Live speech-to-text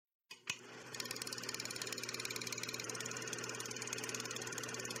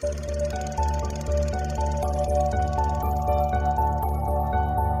Hi,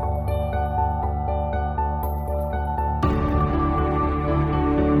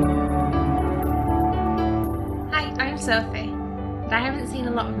 I'm Sophie, and I haven't seen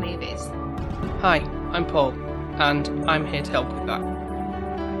a lot of movies. Hi, I'm Paul, and I'm here to help with that.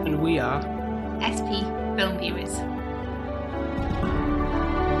 And we are SP Film Viewers.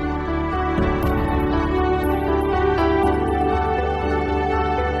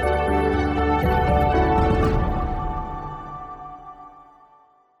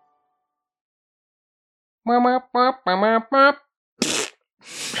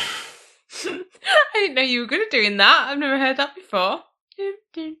 I didn't know you were good at doing that. I've never heard that before.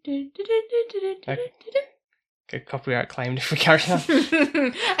 get copyright claimed if we carry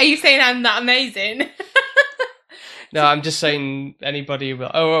on. Are you saying I'm that amazing? No, I'm just saying anybody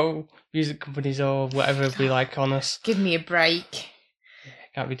will. Music companies or whatever we like on us. Give me a break.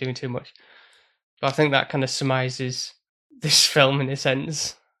 Can't be doing too much. But I think that kind of surmises this film in a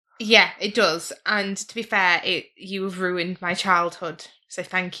sense. Yeah, it does. And to be fair, you have ruined my childhood. So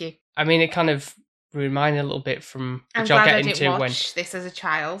thank you. I mean, it kind of ruined mine a little bit from I'm which I'll glad get I didn't into watch this as a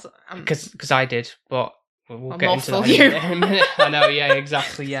child. because I did, but we'll I'm get into awful that in a minute. I know, yeah,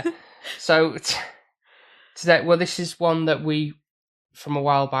 exactly, yeah. So today, well, this is one that we from a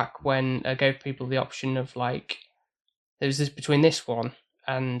while back when I gave people the option of like there was this between this one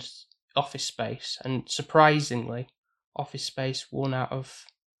and Office Space, and surprisingly, Office Space won out of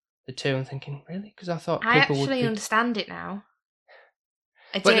the two. I'm thinking, really? Because I thought I people actually would understand it now.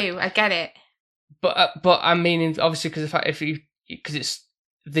 I But- do. I get it. But I mean, obviously, because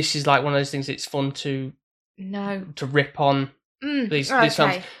this is like one of those things. It's fun to rip on these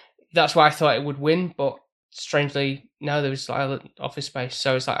films. That's why I thought it would win, but strangely, no, there was like Office Space,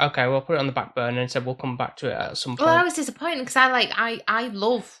 so it's like, okay, we'll put it on the back burner and said we'll come back to it at some point. Well, I was disappointed because I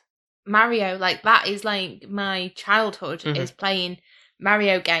love Mario. Like that is like my childhood is playing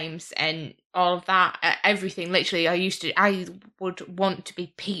Mario games and all of that. Everything, literally. I would want to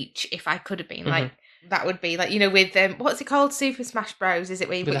be Peach if I could have been. Like that would be like, you know, with what's it called? Super Smash Bros. Is it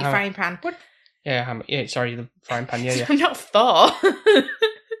where you put your frying pan? What? Yeah, sorry, the frying pan. Yeah. I'm not Thor.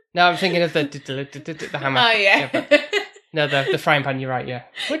 No, I'm thinking of the hammer. Oh yeah. But, no, the frying pan. You're right. Yeah.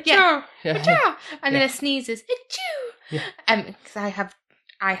 Yeah. Yeah. And then it sneezes. Achoo! Yeah. Because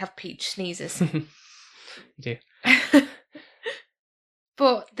I have Peach sneezes. You do.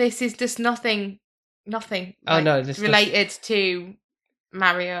 But this is just nothing. Oh no, this related to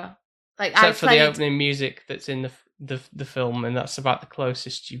Mario. Like except for the opening music that's in the film, and that's about the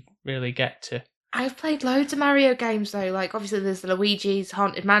closest you really get to. I've played loads of Mario games though. Like obviously there's the Luigi's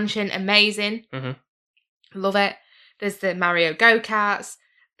Haunted Mansion, amazing. Love it. There's the Mario Go-Karts.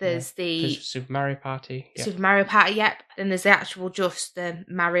 There's the Super Mario Party. Yeah. Super Mario Party, yep. And there's the actual just the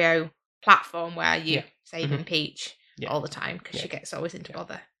Mario platform where you saving Peach all the time because she gets always into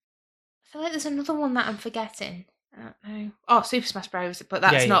bother. I feel like there's another one that I'm forgetting. I don't know. Oh, Super Smash Bros. But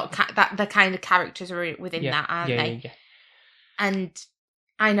that's not that the kind of characters are within that, aren't they? Yeah. And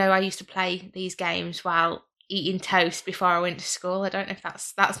I know I used to play these games while eating toast before I went to school. I don't know if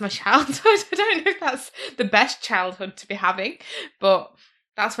that's my childhood. I don't know if that's the best childhood to be having, but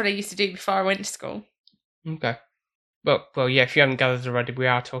that's what I used to do before I went to school. Okay. Well, yeah, if you haven't gathered already, we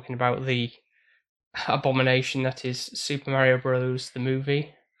are talking about the abomination that is Super Mario Bros. The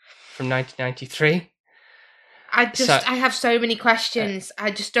movie from 1993. I have so many questions. I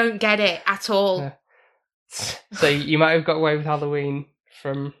just don't get it at all. So you might have got away with Halloween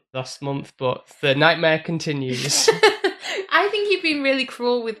from last month, but the nightmare continues. I think you've been really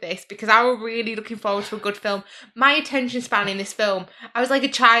cruel with this because I was really looking forward to a good film. My attention span in this film, I was like a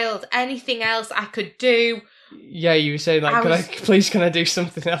child. Anything else I could do. Yeah, you were saying like, can I do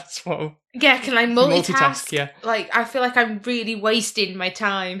something else? Well, yeah, can I multitask? Yeah. Like I feel like I'm really wasting my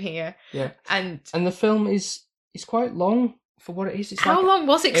time here. Yeah. And the film is quite long for what it is. It's how long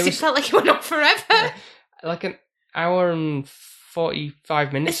was it? Because it felt like it went on forever. Yeah, like an hour and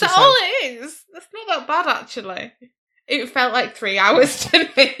 45 minutes. Is that all it is? That's not that bad actually. It felt like 3 hours to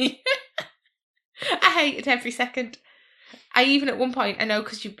me. I hated every second. I even at one point, I know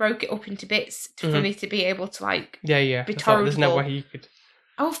because you broke it up into bits for me to be able to like be tolerable. There's no way you could.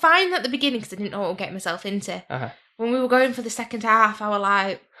 I was fine at the beginning because I didn't know what I would get myself into. When we were going for the second half, I was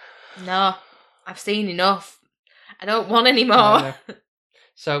like, no, I've seen enough. I don't want any more.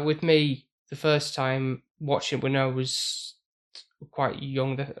 So with me, the first time watching it when I was quite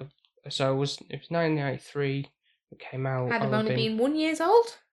young, so it was 1993. It came out. I'd have only been 1 year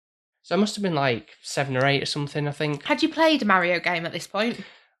old. So I must have been like 7 or 8 or something, I think. Had you played a Mario game at this point?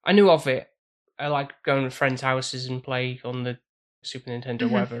 I knew of it. I like going to friends' houses and play on the Super Nintendo,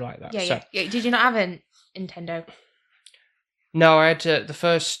 whatever like that. Yeah. Did you not have a Nintendo? No, I had the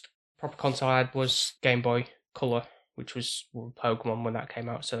first proper console I had was Game Boy Color, which was Pokemon when that came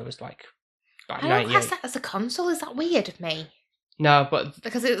out. So it was like I don't class that as a console. Is that weird of me? No, but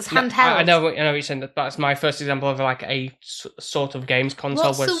because it was handheld. I know what you're saying. That's my first example of like a sort of games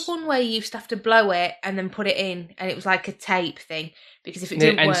console. What's the one where you used to have to blow it and then put it in, and it was like a tape thing? Because if it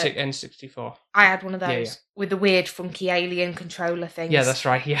didn't work, N64. I had one of those with the weird, funky alien controller things. Yeah, that's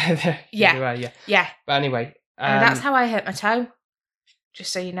right. Yeah. But anyway, and that's how I hurt my toe.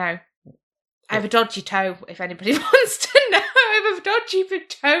 Just so you know, I have a dodgy toe. If anybody wants to know, I have a dodgy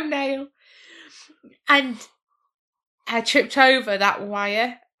toenail, and I tripped over that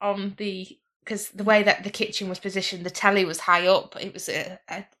wire on because the way that the kitchen was positioned, the telly was high up. It was a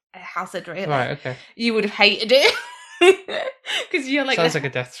hazard, really. Right, okay. You would have hated it. Because you're like... Sounds like a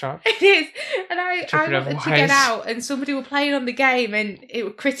death trap. It is. And I wanted to get out, and somebody were playing on the game, and it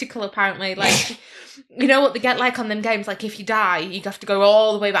was critical, apparently. Like, you know what they get like on them games? Like, if you die, you have to go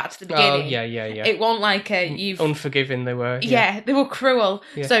all the way back to the beginning. Oh, yeah. It won't like you've... Unforgiving they were. Yeah, they were cruel.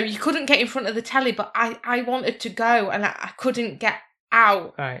 Yeah. So you couldn't get in front of the telly, but I wanted to go, and I couldn't get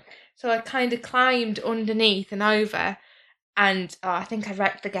out. Right. So I kind of climbed underneath and over, and I think I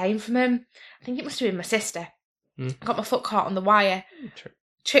wrecked the game from him. I think it must have been my sister. Got my foot caught on the wire,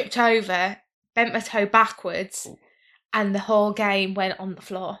 tripped over, bent my toe backwards, and the whole game went on the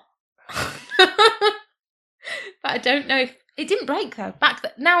floor. But I don't know if... It didn't break, though.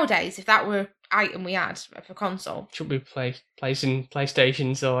 Nowadays, if that were an item we had for console... Should be placing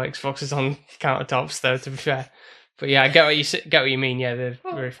PlayStations or Xboxes on countertops, though, to be fair. But yeah, I get what you mean. Yeah, they're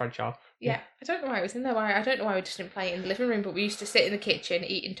very fragile. Yeah, I don't know why it was in there. I don't know why we just didn't play it in the living room, but we used to sit in the kitchen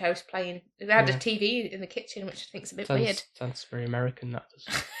eating toast, playing. We had a TV in the kitchen, which I think is a bit weird. Sounds very American, that does.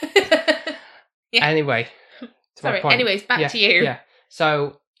 Yeah. Anyway. Sorry, anyways, back to you. Yeah.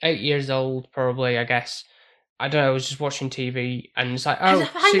 So, 8 years old, probably, I guess. I don't know, I was just watching TV and it's like, oh. I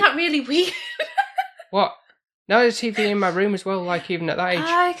find that really weird. What? No, there's TV in my room as well, like even at that age.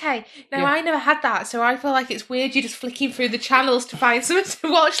 Oh, okay. No, I never had that, so I feel like it's weird you're just flicking through the channels to find something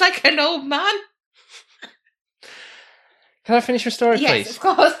to watch like an old man. Can I finish your story, please? Yes, of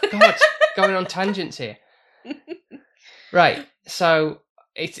course. God, going on tangents here. Right, so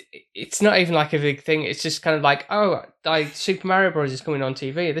it's not even like a big thing. It's just kind of like, oh, Super Mario Bros. Is coming on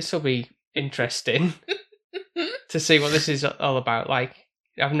TV. This will be interesting to see what this is all about. Like,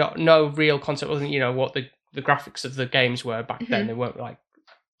 I've no real concept, wasn't what the graphics of the games were back then. They weren't like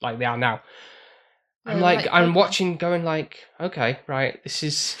they are now. I'm watching, going like, okay, right, this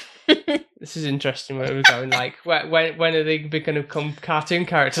is interesting. Where we're going, like, when are they going to become cartoon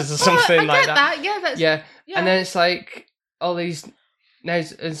characters or something like that? Yeah. And then it's like all these. Now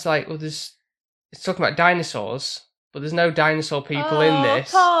it's like, well, it's talking about dinosaurs, but there's no dinosaur people in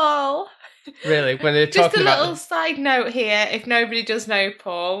this. Paul. Really, when they're talking about... Just a little side note here, if nobody does know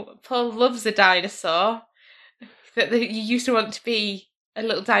Paul loves a dinosaur. That you used to want to be a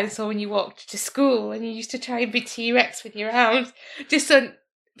little dinosaur when you walked to school, and you used to try and be T-Rex with your arms, just so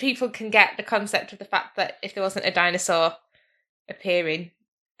people can get the concept of the fact that if there wasn't a dinosaur appearing,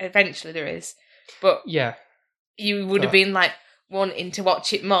 eventually there is. But yeah, you would have been like wanting to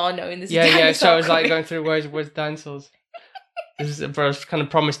watch it more, knowing there's a dinosaur. Yeah. So I was like going through where's dinosaurs. This is kind of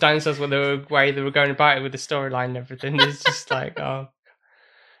promised dinosaurs when they were going about it with the storyline and everything. It's just like, oh.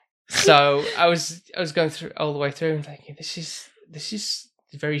 So I was going through all the way through and thinking, this is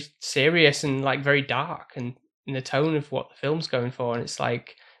very serious and like very dark and in the tone of what the film's going for, and it's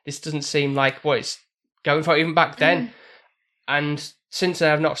like this doesn't seem like what it's going for even back then. And since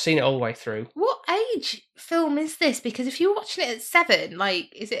then, I've not seen it all the way through. What age film is this? Because if you're watching it at 7,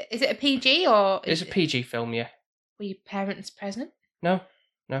 like, is it a PG or? It's a PG film, yeah. Were your parents present? No.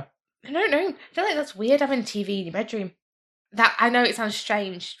 I don't know. I feel like that's weird having TV in your bedroom. That I know it sounds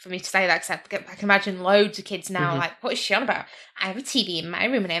strange for me to say that, because I can imagine loads of kids now like, what is she on about? I have a TV in my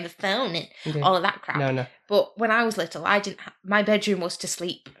room and I have a phone and all of that crap. No. But when I was little, my bedroom was to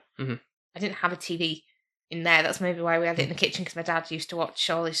sleep. I didn't have a TV in there. That's maybe why we had it in the kitchen, because my dad used to watch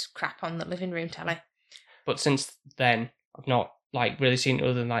all this crap on the living room telly. But since then, I've not like really seen it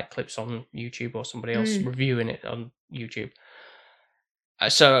other than like clips on YouTube or somebody else reviewing it on YouTube.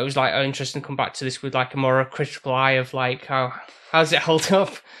 So it was like interesting to come back to this with like a more critical eye of like how's it hold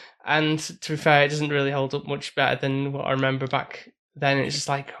up, and to be fair, it doesn't really hold up much better than what I remember back then. It's just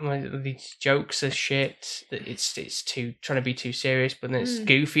like, these jokes are shit. It's too trying to be too serious, but then it's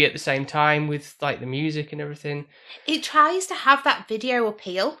goofy at the same time with like the music and everything. It tries to have that video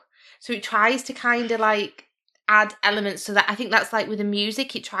appeal, so it tries to kind of like add elements to that. I think that's like with the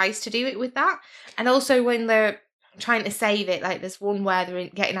music, it tries to do it with that, and also when trying to save it. Like there's one where they're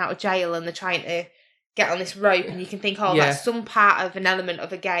getting out of jail and they're trying to get on this rope, and you can think, that's some part of an element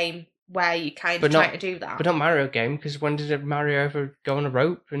of a game where you kind of trying to do that. But not Mario game, because when did Mario ever go on a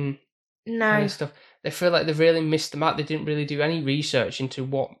rope and kind of stuff? They feel like they really missed the mark. They didn't really do any research into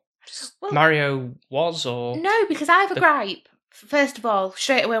what Mario was, or no, because I have a gripe. First of all,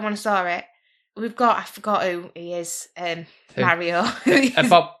 straight away when I saw it, I forgot who he is. Mario.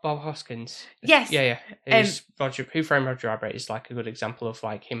 Bob Hoskins. Yes. Yeah. Who Framed Roger Rabbit is like a good example of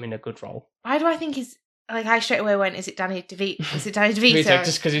like him in a good role. Why do I think he's like? I straight away went, is it Danny DeVito? Is it Danny DeVito?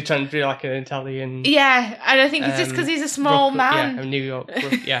 Just because he's trying to be like an Italian. Yeah, and I think it's just because he's a small man. Yeah, New York.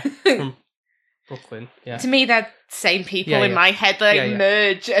 From Brooklyn. Yeah. To me, they're the same people in my head. They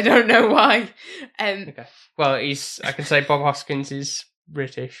merge. I don't know why. Okay. Well, I can say Bob Hoskins is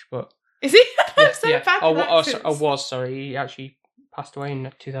British, but. Is he? I'm so bad was sorry. He actually passed away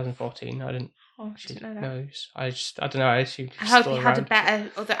in 2014. I didn't. I didn't know that. No, I don't know. I assumed. I hope he had a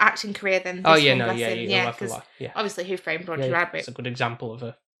better other acting career than this because obviously Who Framed Roger Rabbit. It's a good example of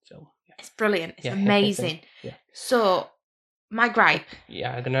a film. Yeah. It's brilliant. It's amazing. Yeah. So, my gripe.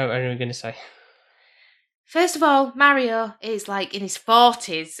 Yeah, I don't know what I'm going to say. First of all, Mario is like in his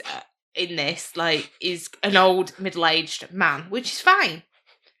 40s in this. Like, is an old middle-aged man, which is fine.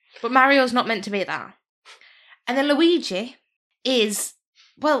 But Mario's not meant to be that. And then Luigi is,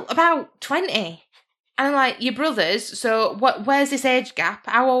 about 20. And I'm like, your brothers, so where's this age gap?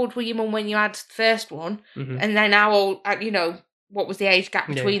 How old were your mum when you had the first one? Mm-hmm. And then how old, what was the age gap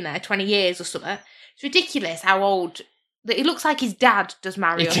between there? 20 years or something. It's ridiculous how old. It looks like his dad does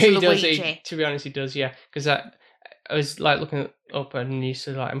Mario to Luigi. To be honest, he does, yeah. Because I was like looking up and he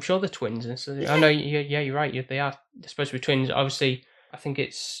said, like, I'm sure they're twins. And so I know, you're right. They are. They're supposed to be twins. Obviously, I think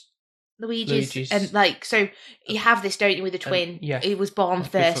it's Luigi's. And so you have this, don't you, with the twin? He was born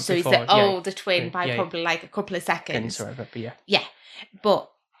first, so he's the older twin by probably like a couple of seconds. Yeah,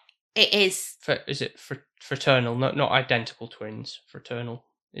 but it is. Is it fraternal? Not identical twins. Fraternal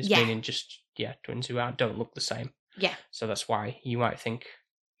is meaning just twins who don't look the same. Yeah. So that's why you might think,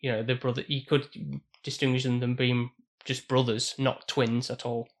 the brother. You could distinguish them being just brothers, not twins at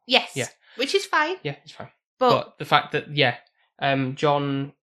all. Yes. Yeah. Which is fine. Yeah, it's fine. But the fact that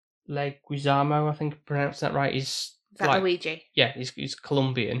John Leguizamo, I think I pronounced that right, is that like, Luigi? Yeah, he's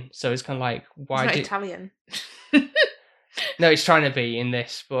Colombian, so it's kind of like why? He's not Italian. No, he's trying to be in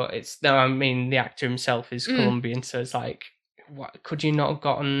this, but I mean the actor himself is Colombian, so it's like, what could you not have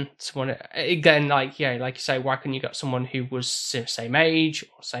gotten someone again? Like you say, why couldn't you got someone who was same age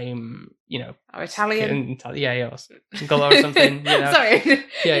or same, or Italian? Or single or something. Sorry,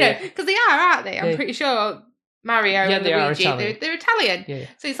 because they are, aren't they? I'm pretty sure. Mario and Luigi, they're Italian. Yeah.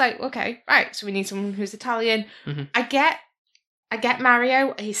 So it's like, okay, right, so we need someone who's Italian. Mm-hmm. I get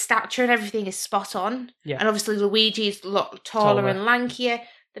Mario, his stature and everything is spot on. Yeah. And obviously Luigi's a lot taller and lankier.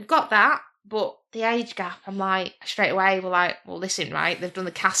 They've got that, but the age gap, I'm like, straight away, we're like, well, this isn't right. They've done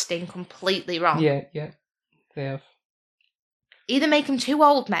the casting completely wrong. Yeah, they have. Either make them two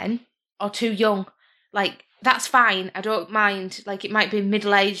old men or too young. Like, that's fine. I don't mind. Like, it might be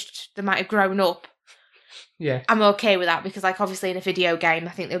middle-aged. They might have grown up. Yeah. I'm okay with that because, like, obviously in a video game,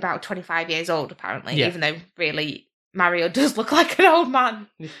 I think they're about 25 years old, apparently, even though really Mario does look like an old man.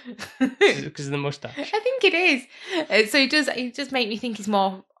 Because of the moustache. I think it is. So it does make me think he's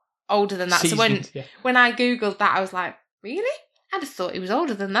more older than that. Seasoned, so when I Googled that, I was like, really? I just thought he was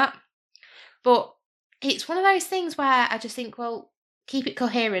older than that. But it's one of those things where I just think, well, keep it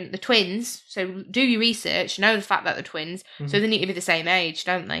coherent. The twins, so do your research, know the fact that they're twins, so they need to be the same age,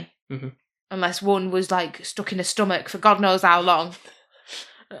 don't they? Mm-hmm. Unless one was, like, stuck in a stomach for God knows how long.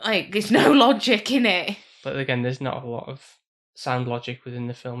 Like, there's no logic in it. But again, there's not a lot of sound logic within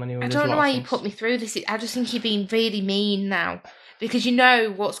the film anyway. I don't know why you put me through this. I just think you're being really mean now. Because you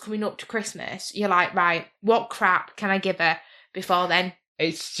know what's coming up to Christmas. You're like, right, what crap can I give her before then?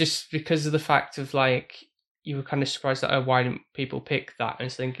 It's just because of the fact of, like, you were kind of surprised that why didn't people pick that? And I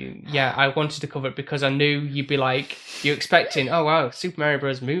was thinking, I wanted to cover it because I knew you'd be like, you're expecting, oh wow, Super Mario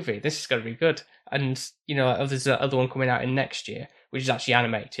Bros. Movie, this is going to be good. And, there's the other one coming out in next year, which is actually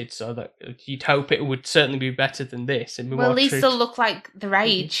animated, so that you'd hope it would certainly be better than this. And at least they'll look like their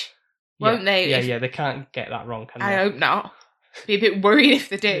age, won't they? Yeah, they can't get that wrong, can they? I hope not. Be a bit worried if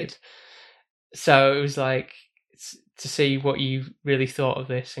they did. So it was like, to see what you really thought of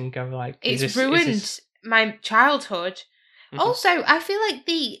this and go like... It's ruined my childhood. Mm-hmm. Also, I feel like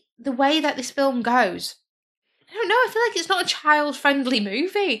the way that this film goes, I don't know, I feel like it's not a child-friendly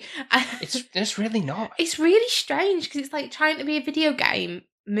movie. It's really not. It's really strange, because it's like trying to be a video game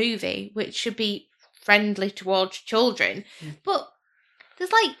movie, which should be friendly towards children. But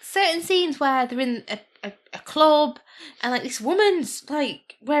there's like certain scenes where they're in a club and like this woman's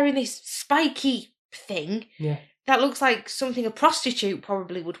like wearing this spiky thing. Yeah. That looks like something a prostitute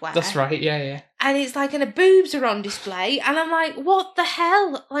probably would wear. That's right, yeah. And it's like, and her boobs are on display, and I'm like, what the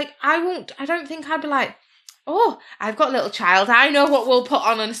hell? Like, I don't think I'd be like, oh, I've got a little child, I know what we'll put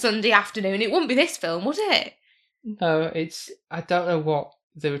on a Sunday afternoon. It wouldn't be this film, would it? No, I don't know what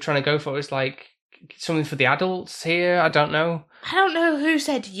they were trying to go for. It's like something for the adults here, I don't know. I don't know who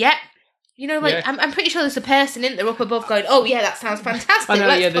said, yep. You know, like, Yeah. I'm pretty sure there's a person in there up above going, oh yeah, that sounds fantastic,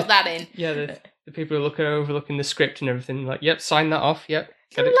 let's put that in. Yeah, the people who are overlooking the script and everything, like, yep, sign that off, yep.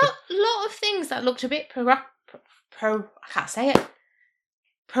 A lot of things that looked a bit I can't say it.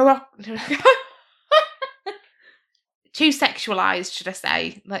 Too sexualized, should I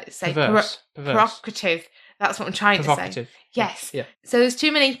say? Let's say perverse. provocative. That's what I'm trying to say. Yes. Yeah. So there's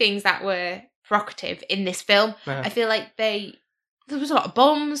too many things that were provocative in this film. Yeah. I feel like there was a lot of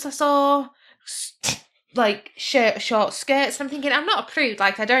bums I saw, like short skirts. And I'm thinking, I'm not a prude.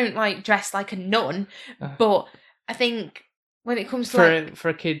 Like, I don't like dress like a nun, but I think when it comes to for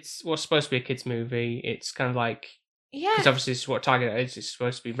a kids, what's supposed to be a kids movie, it's kind of like, because obviously this is what Target is. It's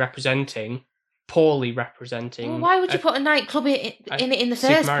supposed to be poorly representing. Well, why would you put a nightclub in it in the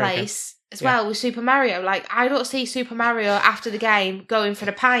first place as well with Super Mario? Like, I don't see Super Mario after the game going for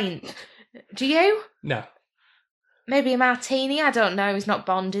the pint. Do you? No. Maybe a martini. I don't know. He's not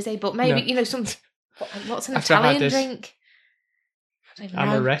Bond, is he? But maybe some. What's an Italian drink? I don't know.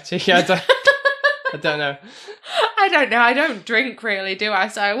 Amaretti. I don't know. I don't know. I don't drink really, do I?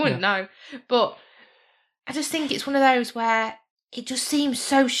 So I wouldn't know. But I just think it's one of those where it just seems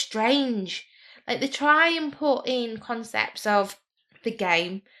so strange. Like, they try and put in concepts of the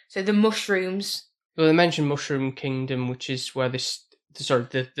game, so the mushrooms. Well, they mentioned Mushroom Kingdom, which is where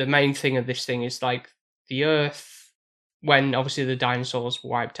the main thing of this thing is like the Earth, when obviously the dinosaurs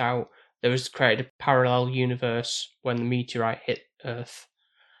were wiped out, there was created a parallel universe when the meteorite hit Earth.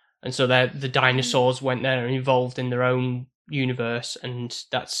 And so the dinosaurs went there and evolved in their own universe, and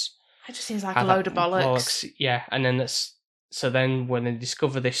that's... It just seems like a load of bollocks. Yeah, and then then when they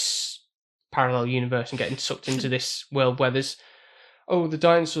discover this parallel universe and getting sucked into this world where there's, the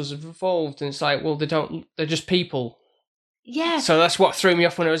dinosaurs have evolved, and it's like, well, they're just people. Yeah. So that's what threw me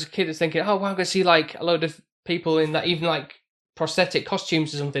off when I was a kid, is thinking, I'm going to see like a load of people in that, even like prosthetic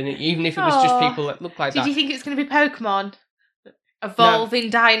costumes or something, even if it was just people that look like that. Did you think it was going to be Pokemon? Evolving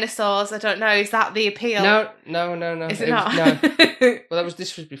dinosaurs? I don't know. Is that the appeal? No. Is it not? No.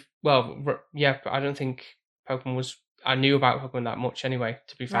 Well, yeah, but I don't think Pokemon was... I knew about Pokemon that much anyway,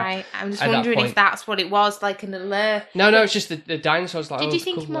 to be fair. Right, I'm just wondering if that's what it was, like an allure. No, it's just the dinosaurs. Like, did you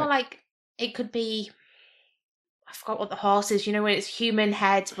think more like it could be... I forgot what the horse is, when it's human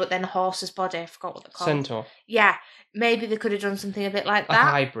heads, but then a horse's body. I forgot what they're called. Centaur. Yeah, maybe they could have done something a bit like that.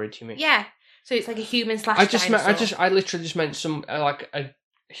 A hybrid, you mean? Yeah, so it's like a human / dinosaur. I literally just meant some, like a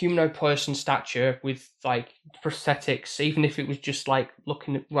humanoid person stature with like prosthetics, even if it was just like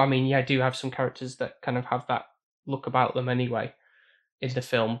looking at... Well, I mean, yeah, I do have some characters that kind of have that look about them anyway in the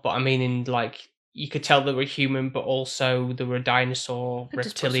film, but I mean, in like, you could tell they were human, but also they were a dinosaur,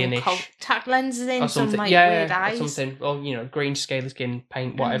 reptilian-ish. Contact lenses in, or something. Some like weird eyes. Or something. Well, green scale skin,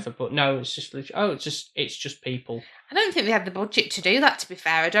 paint, whatever. But no, it's just it's just people. I don't think they had the budget to do that, to be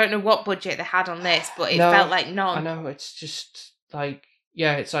fair. I don't know what budget they had on this, but it felt like none. I know, it's just like,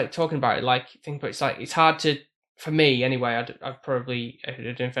 yeah, it's like talking about it, like, think, but it's like, it's hard to, for me anyway, I don't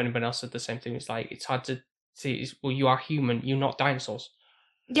know if anyone else said the same thing, it's like, it's hard to see, well, you are human, you're not dinosaurs.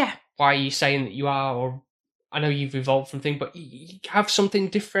 Yeah. Why are you saying that you are? Or I know you've evolved from thing, but you have something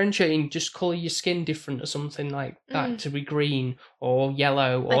differentiating. Just colour your skin different or something like that to be green or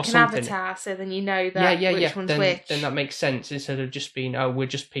yellow or something. Like an avatar, so then you know that which one's which. Then that makes sense instead of just being, we're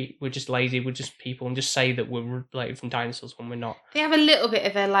just lazy, we're just people, and just say that we're related from dinosaurs when we're not. They have a little bit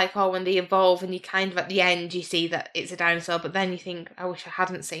of a like, when they evolve, and you kind of at the end you see that it's a dinosaur, but then you think, I wish I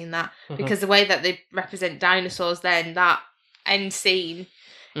hadn't seen that, because the way that they represent dinosaurs, then that end scene.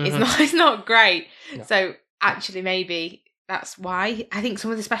 It's not great. No. So actually, maybe that's why. I think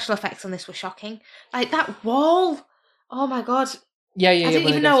some of the special effects on this were shocking. Like that wall. Oh my god. Yeah. I didn't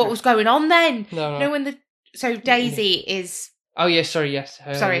even know what was going on then. No. When so Daisy is. Oh yeah, sorry. Yes.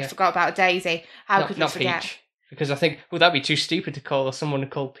 Sorry, I forgot about Daisy. How could we forget? Peach. Because I think that'd be too stupid to call someone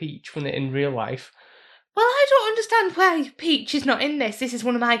called Peach, wouldn't it, in real life? Well, I don't understand why Peach is not in this. This is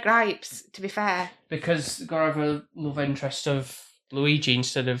one of my gripes, to be fair. Because got to have a love interest of Luigi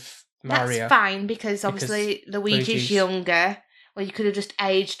instead of Mario. That's fine, because obviously Luigi's younger. Well, you could have just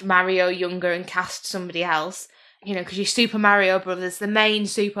aged Mario younger and cast somebody else. Because your Super Mario Brothers, the main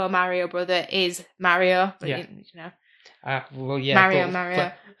Super Mario brother is Mario. But yeah. Well, yeah.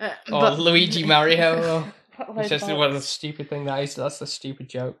 Mario. Or Luigi Mario. What It's just what a stupid thing that is. That's a stupid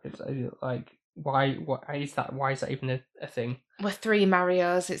joke. It's like, why? What is that? Why is that even a thing? We're 3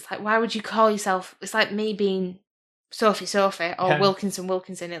 Marios. It's like, why would you call yourself? It's like me being Sophie or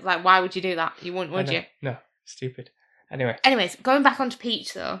Wilkinson. It's like, why would you do that? You wouldn't, would you? No, stupid. Anyway. Anyways, going back onto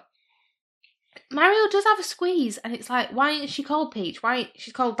Peach though. Mario does have a squeeze, and it's like, why isn't she called Peach? Why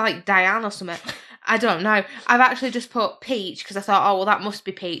she's called like Diane or something? I don't know. I've actually just put Peach because I thought, oh well, that must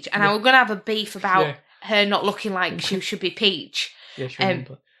be Peach, and I was gonna have a beef about her not looking like she should be Peach. Yeah, she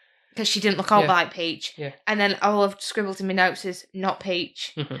because she didn't look all like Peach. Yeah. And then all I've scribbled in my notes is not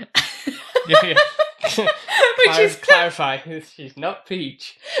Peach. Yeah. Which is clarify, she's not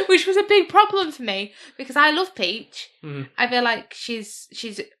Peach. Which was a big problem for me because I love Peach. Mm. I feel like she's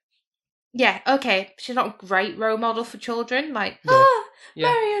yeah, okay, she's not a great role model for children. Like,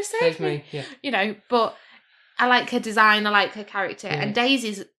 Mario, save me. Yeah. You know, but I like her design, I like her character. Yeah. And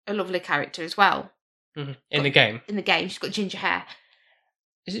Daisy's a lovely character as well. Mm-hmm. In the game? In the game, she's got ginger hair.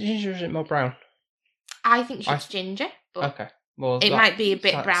 Is it ginger or is it more brown? I think she's ginger, but okay. Well, it might be a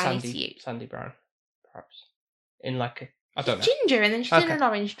bit browny to you. Sandy brown, perhaps. In like a... I don't know. Ginger, and then she's in an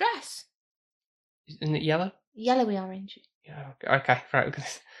orange dress. Isn't it yellow? Yellowy orange. Yeah, okay, right.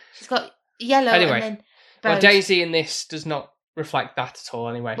 She's got yellow and then bows. Well, Daisy in this does not reflect that at all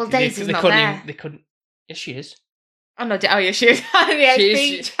anyway. Well, Daisy's not there. They couldn't... Yes, she is. Oh, no, yeah, she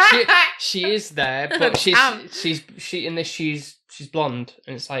is. she is there, but she's in this, she's blonde,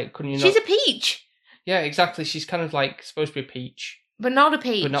 and it's like, couldn't you not... She's a peach. Yeah, exactly. She's kind of like supposed to be a peach. But not a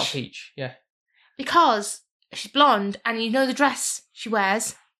peach. But not peach, yeah. Because she's blonde, and you know the dress she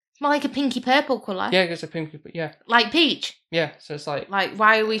wears. It's more like a pinky purple colour. Yeah, it's a pinky, yeah. Like peach. Yeah, so it's like... Like,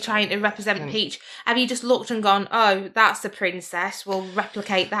 why are we trying to represent peach? Have you just looked and gone, oh, that's the princess, we'll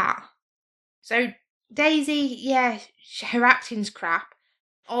replicate that? So, Daisy, yeah, her acting's crap.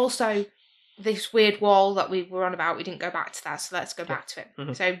 Also, this weird wall that we were on about, we didn't go back to that, so let's go back to it.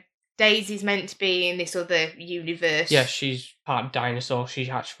 Mm-hmm. So, Daisy's meant to be in this other universe. Yeah, she's part dinosaur. She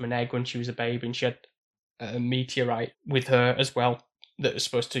hatched from an egg when she was a baby, and she had a meteorite with her as well that was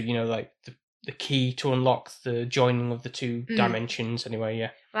supposed to, you know, like the key to unlock the joining of the two dimensions. Anyway,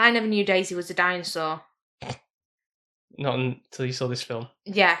 yeah. Well, I never knew Daisy was a dinosaur. Not until you saw this film.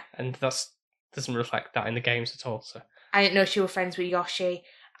 Yeah. And that doesn't reflect that in the games at all. So I didn't know she was friends with Yoshi.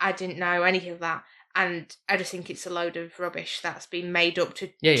 I didn't know any of that. And I just think it's a load of rubbish that's been made up to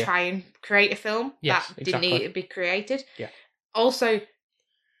try and create a film that didn't need to be created. Yeah. Also,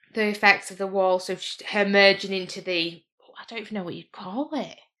 the effects of the wall, so her merging into the, I don't even know what you'd call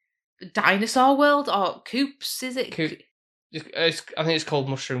it. The dinosaur world or Coops, is it? I think it's called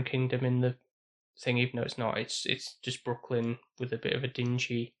Mushroom Kingdom in the thing, even though it's not. It's just Brooklyn with a bit of a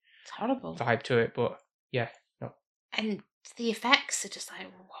dingy vibe to it, but yeah, no. And the effects are just like,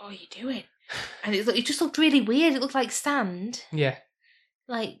 what are you doing? And it just looked really weird. It looked like sand. Yeah.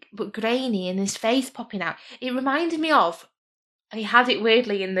 Like, but grainy, and his face popping out. It reminded me of, and he had it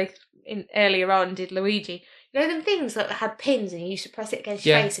weirdly in earlier on, did Luigi. You know them things that had pins and you used to press it against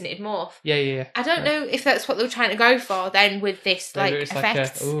your face and it'd morph? Yeah. I don't know if that's what they were trying to go for then with this, like,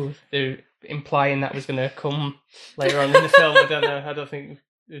 effect. They're implying that was going to come later on in the film. I don't know. I don't think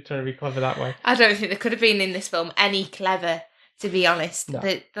they're trying to be clever that way. I don't think they could have been in this film any clever, to be honest. No.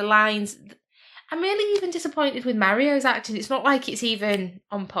 The lines... I'm really even disappointed with Mario's acting. It's not like it's even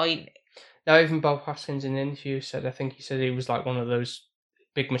on point. No, even Bob Hoskins in an interview said, I think he said it was like one of those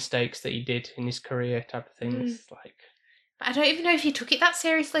big mistakes that he did in his career type of things. Like, but I don't even know if he took it that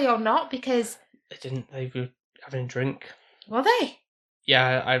seriously or not, because... They didn't. They were having a drink. Were they?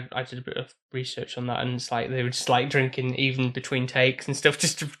 Yeah, I did a bit of research on that, and it's like they were just like drinking even between takes and stuff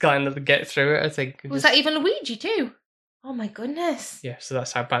just to kind of get through it, I think. Was that even Luigi too? Oh my goodness. Yeah, so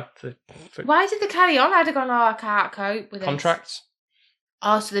that's how bad Why did they carry on? I'd have gone, I can't cope with contracts. This.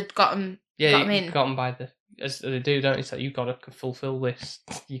 Oh, so they'd got them in. Got them by the... As they do, don't they? So you've got to fulfill this.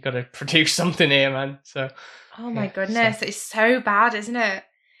 You've got to produce something here, man. So... Oh my goodness, it's so bad, isn't it?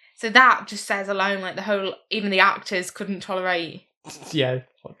 So that just says alone, like, the whole... Even the actors couldn't tolerate... Yeah,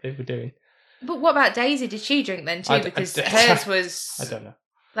 what they were doing. But what about Daisy? Did she drink then too? Because hers was... I don't know.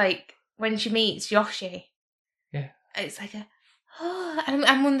 Like, when she meets Yoshi... Yeah. It's like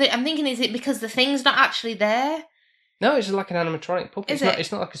I'm thinking, is it because the thing's not actually there? No, it's like an animatronic puppet.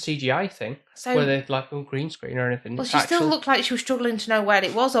 It's not like a CGI thing where they're like green screen or anything. Well, she still looked like she was struggling to know where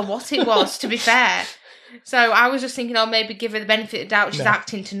it was or what it was, to be fair. So I was just thinking, maybe give her the benefit of the doubt. She's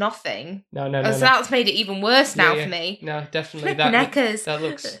acting to nothing. No. So that's made it even worse now for me. No, definitely. That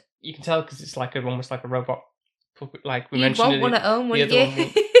looks... You can tell because it's like almost like a robot puppet. Like we mentioned. You'd want one at home, wouldn't you?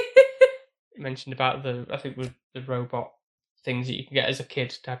 mentioned about I think with the robot things that you can get as a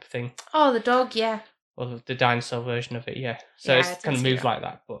kid type of thing. Oh, the dog, yeah. Or the dinosaur version of it, yeah. So Yeah, I it's did kind of see moved that. like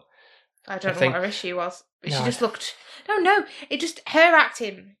that, but I don't know think- what her issue was. But No, she just looked... No. It just... Her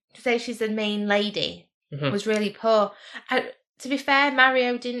acting, to say she's the main lady, Mhm. was really poor. To be fair,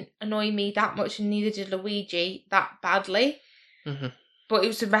 Mario didn't annoy me that much, and neither did Luigi that badly. Mhm. But it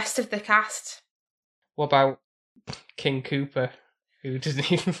was the rest of the cast. What about King Koopa, who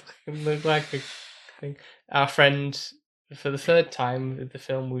doesn't even fucking look like a thing? Our friend, for the third time with the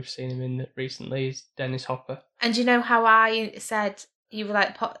film we've seen him in recently, is Dennis Hopper. And you know how I said, you were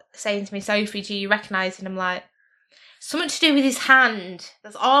like saying to me, Sophie, do you recognise? And I'm like, something to do with his hand.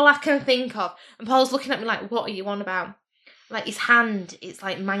 That's all I can think of. And Paul's looking at me like, what are you on about? Like, his hand, it's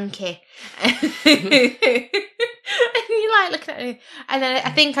like manky. And you're like looking at me. And then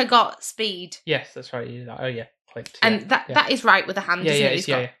I think I got Speed. Yes, that's right. Oh yeah, clicked. And that is right with the hand, isn't it? He's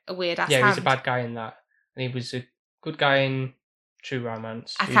got a weird ass hand. Yeah, he's a bad guy in that. And he was a good guy in True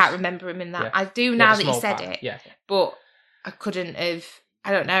Romance. I can't remember him in that. Yeah. I do now that you small said part. it. Yeah. But I couldn't have,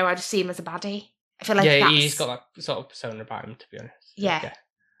 I don't know, I just see him as a baddie. I feel like he's got that sort of persona about him, to be honest. Yeah.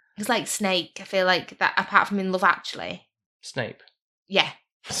 He's like Snake. I feel like that, apart from in Love Actually. Snape. Yeah.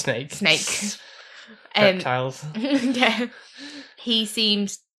 Snake. Reptiles. Yeah. He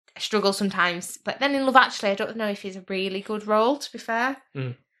seems struggle sometimes. But then in Love Actually, I don't know if he's a really good role, to be fair.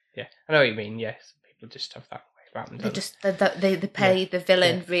 Yeah. I know what you mean, yes. People just have that way about them. They play the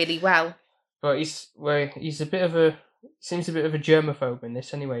villain really well. But he's a bit of a... Seems a bit of a germaphobe in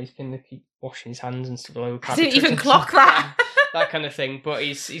this anyway. He's going to keep washing his hands and stuff. I didn't even clock that. That kind of thing. But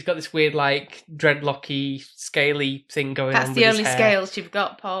he's got this weird, like, dreadlocky, scaly thing going on with his hair. That's the only scales you've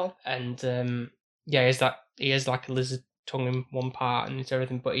got, Paul. And, he has like a lizard tongue in one part and it's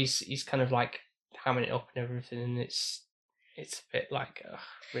everything. But he's kind of like hamming it up and everything. And it's a bit like,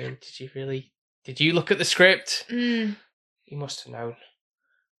 really? Did you look at the script? Mm. He must have known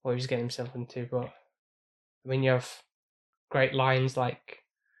what he was getting himself into. But, I mean, you have great lines like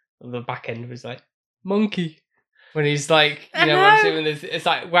the back end was like monkey when he's like when he's doing this, it's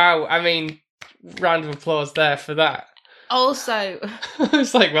like wow. I mean, round of applause there for that. Also,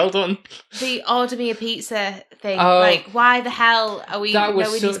 it's like well done. The order me a pizza thing, like why the hell are we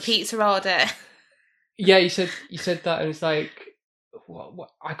knowing his pizza order? Yeah, you said that, and it's like what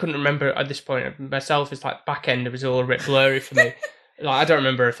I couldn't remember at this point myself. It's like back end, it was all a bit blurry for me. Like I don't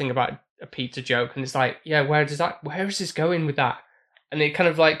remember a thing about a pizza joke, and it's like, yeah, where is this going with that? And it kind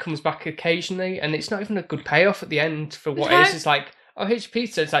of like comes back occasionally, and it's not even a good payoff at the end for what it is. It's like, oh, here's your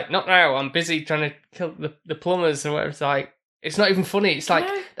pizza. It's like, not now. I'm busy trying to kill the plumbers or whatever. It's like, it's not even funny. It's like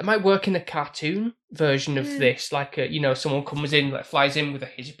that might work in a cartoon version of this, like someone comes in, like flies in with a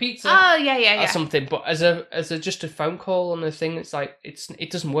here's your pizza. Oh yeah. Or something. But as a just a phone call on a thing, it's like it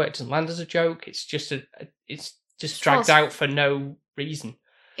doesn't work. It doesn't land as a joke. It's just it's just dragged out for no reason.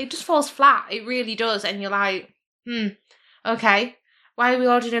 It just falls flat. It really does. And you're like, okay. Why are we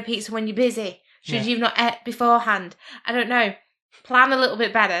ordering a pizza when you're busy? Should you not ate beforehand? I don't know. Plan a little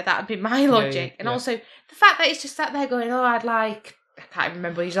bit better. That would be my logic. And also, the fact that it's just sat there going, oh, I can't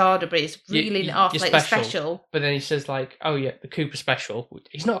remember his order, but it's reeling it off like special. But then he says like, oh yeah, the Koopa special.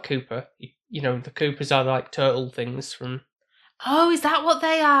 He's not a Koopa. The Koopas are like turtle things from... Oh, is that what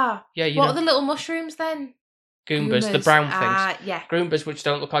they are? Yeah, what are the little mushrooms then? Goombas, the brown things. Yeah. Goombas,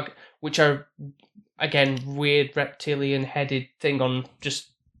 which are, again, weird reptilian headed thing on just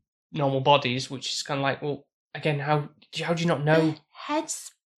normal bodies, which is kind of like, well, again, how do you not know? The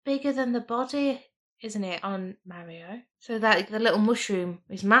head's bigger than the body, isn't it, on Mario? So that the little mushroom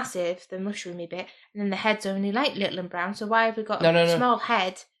is massive, the mushroomy bit, and then the head's only like little and brown. So why have we got a small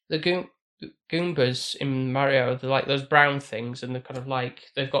head? The Goombas in Mario, they're like those brown things, and they're kind of like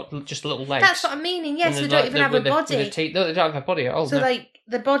they've got just little legs. That's what I'm meaning. Yes, they don't even have a body. No, they don't have a body at all. So like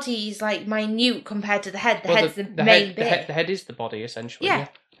the body's like minute compared to the head. The head's the main bit. The head is the body essentially. Yeah.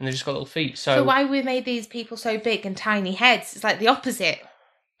 And they've just got little feet. So why we made these people so big and tiny heads? It's like the opposite.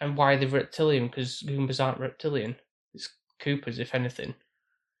 And why they're reptilian? Because Goombas aren't reptilian. It's Koopas, if anything.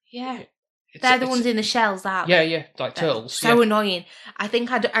 Yeah. They're the ones in the shells, aren't they? Yeah, like turtles. So annoying. I think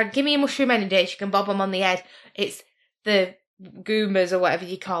I'd give me a mushroom any day. You can bob them on the head. It's the Goombas or whatever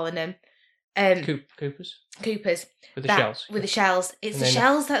you're calling them. Koopas. With the shells. With the shells. It's the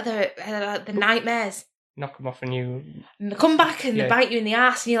shells that are the nightmares. Knock them off and they come back and they bite you in the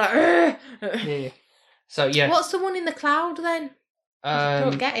ass and you're like, ugh. Yeah. So, yeah. What's the one in the cloud then?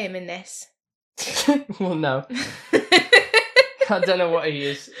 Don't get him in this. Well, no. I don't know what he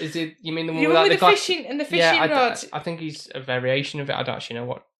is. Is it? You mean the one with the fishing and the fishing rod? I think he's a variation of it. I don't actually know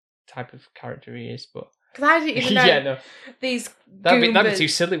what type of character he is, but Because I didn't even know Yeah, no. these That'd be Goombas. too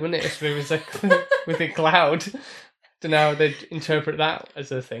silly, wouldn't it? If there was with a cloud. Don't know how they'd interpret that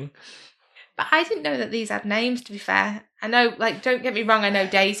as a thing. But I didn't know that these had names, to be fair. I know, like, don't get me wrong, I know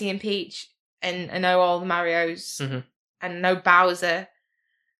Daisy and Peach, and I know all the Marios, Mhm. and I know Bowser.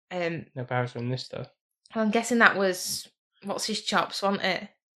 No Bowser in this, though. I'm guessing that was, what's his chops, wasn't it?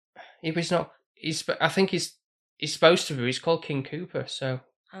 Yeah, but he's not... I think he's supposed to be. He's called King Koopa, so...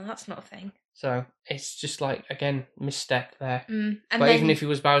 Oh, that's not a thing. So, it's just like, again, misstep there. And but then, even if he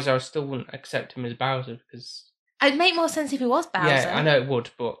was Bowser, I still wouldn't accept him as Bowser, because... It'd make more sense if he was Bowser. Yeah, I know it would,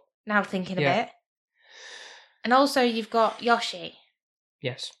 but... Now thinking of Yeah. it. And also you've got Yoshi,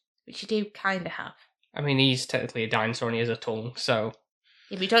 Yes. which you do kind of have. I mean, he's technically a dinosaur and he has a tongue, so...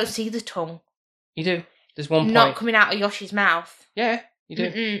 Yeah, but you don't see the tongue. You do. There's one point... Not coming out of Yoshi's mouth. Yeah, you do.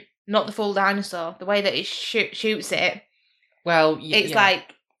 Mm-mm. Not the full dinosaur. The way that it shoots it, Well, it's yeah.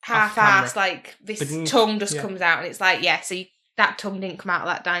 like half-assed, camera. like this Ba-ding. tongue just Yeah. comes out, and it's like, yeah, so that tongue didn't come out of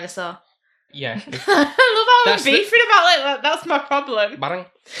that dinosaur. Yeah. I love how That's I'm beefing about it. Like, that's my problem. Bang.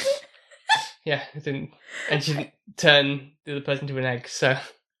 Yeah, it didn't... And she didn't turn the other person to an egg, so...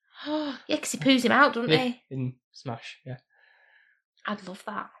 Yeah, because he poos him out, doesn't Yeah, he? in Smash, yeah. I'd love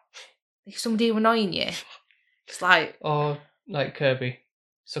that. If somebody annoying you, it's like... Or, like Kirby,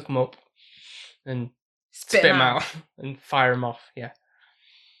 suck them up and Spit spit 'em them out and fire them off, yeah.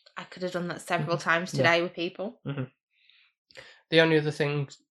 I could have done that several times Yeah. today with people. The only other thing...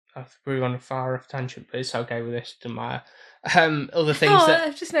 We're on a far off tangent, but it's okay with this, doesn't matter. Other things Oh, that...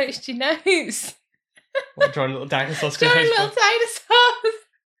 I've just noticed your nose. What, drawing little dinosaurs? Drawing little dinosaurs.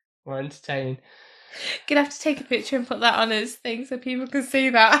 More entertaining. Gonna have to take a picture and put that on his thing so people can see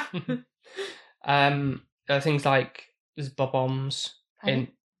that. There are things like there's bob-ombs in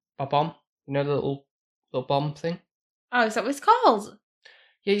bob-omb. You know the little bomb thing? Oh, is that what it's called?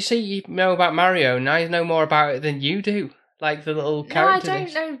 Yeah, you see, you know about Mario, and I know more about it than you do. Like the little No, I character.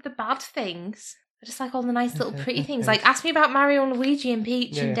 don't know the bad things. I just like all the nice little pretty things. Like, ask me about Mario and Luigi and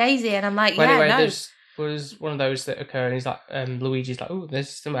Peach and Daisy, and I'm like, Well, yeah, anyway, no. there was one of those that occur, and he's like, Luigi's like, oh, there's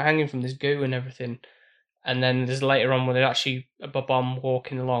something hanging from this goo and everything. And then there's later on when there's actually a bob-omb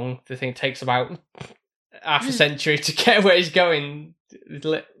walking along. The thing takes about half a century to get where he's going.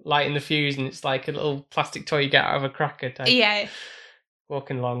 Lighting the fuse, and it's like a little plastic toy you get out of a cracker type. Yeah.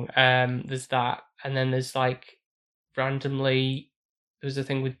 Walking along. There's that, and then there's like randomly there's a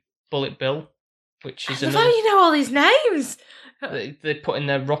thing with Bullet Bill, which is How another. do you know all these names? They put in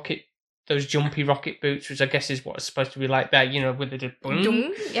their those jumpy rocket boots, which I guess is what's supposed to be like that, you know, with the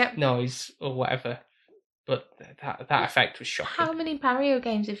boom Yep. noise or whatever. But that effect was shocking. How many Mario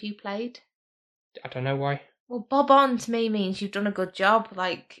games have you played? I don't know why. Well, bob on to me means you've done a good job.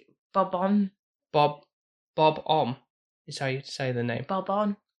 Like, bob on. Bob Om is how you say the name. Bob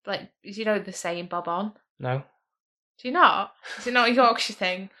on. Like, you know the saying bob on? No, Do you not? Is it not a Yorkshire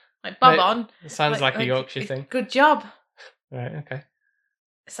thing? Like, bob No, on. it sounds like a Yorkshire thing. Good job. Right, okay.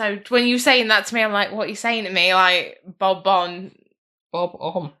 So when you're saying that to me, I'm like, what are you saying to me? Like, bob on. Bob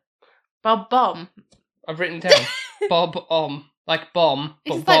Om. Bob bomb. I've written down Bob Om, like bomb,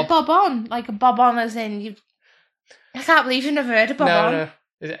 but It's Bob. like bob on. Like a bob on as in you. I can't believe you've never heard of bob on. No.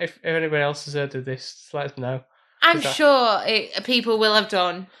 If anybody else has heard of this, just let us know. I'm sure people will have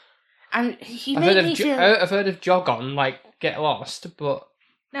done. And you I've made me feel... I've heard of jog on, like get lost, but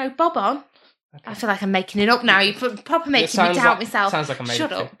No, bob on. okay. I feel like I'm making it up now. You're proper making me sounds doubt like, myself. Sounds like I made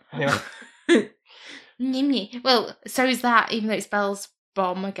Shut it up. too. Anyway. Well, so is that, even though it spells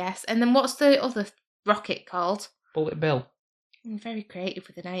bomb, I guess. And then what's the other rocket called? Bullet Bill. They're very creative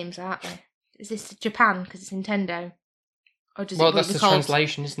with the names, aren't they? Is this Japan because it's Nintendo? Or does Well, it that's the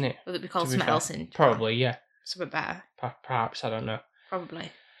translation, isn't it? Will it be called to be something fair. else in Japan? Probably, yeah. Something better. Perhaps, I don't know.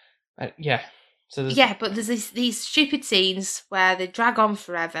 Probably. Yeah. So there's... Yeah, but there's these stupid scenes where they drag on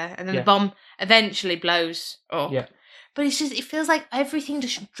forever and then Yeah. the bomb eventually blows up. Yeah. But it's just, it feels like everything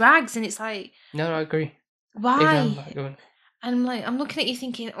just drags and it's like, No, I agree. why? Even I'm like going, And I'm like, I'm looking at you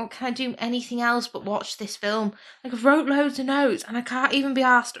thinking, oh, can I do anything else but watch this film? Like, I've wrote loads of notes and I can't even be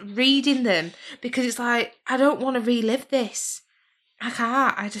asked reading them because it's like, I don't want to relive this. I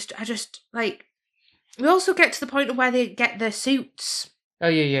can't. I just, like, we also get to the point of where they get their suits. oh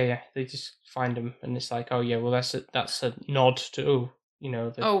yeah. They just find them, and it's like, oh yeah, well that's a nod to,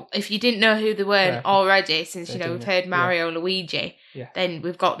 Oh, if you didn't know who they were Yeah. already, since, They we've didn't, heard yeah. Mario and Luigi, Yeah. then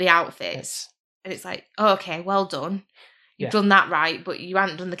we've got the outfits. And it's like, oh, okay, well done. You've Yeah. done that right, but you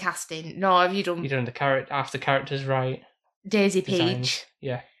haven't done the casting. No, have you done You done half the characters right. Daisy Designs. Peach?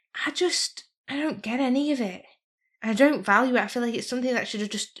 Yeah. I don't get any of it. I don't value it. I feel like it's something that should have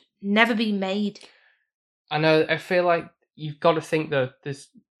just never been made. I know. I feel like you've got to think that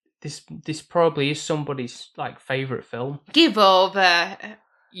this probably is somebody's like favorite film. Give over.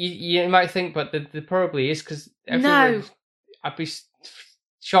 You might think, but there probably is, because No. I'd be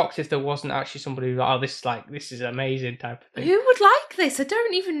shocked if there wasn't actually somebody who's like, oh, this is amazing type of thing. Who would like this? I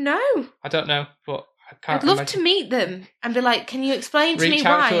don't even know. I don't know, but I can't. I'd love to meet them and be like, "Can you explain to me Reach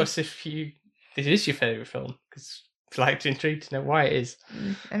why?" out to us if this is your favourite film, because I'd like to intrigue to know why it is.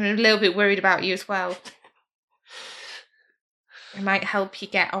 I'm a little bit worried about you as well. It might help you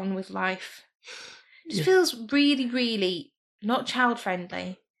get on with life. It just feels really, really not child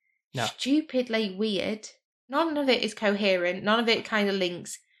friendly. No. Stupidly weird. None of it is coherent. None of it kind of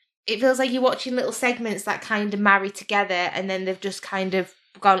links. It feels like you're watching little segments that kind of marry together, and then they've just kind of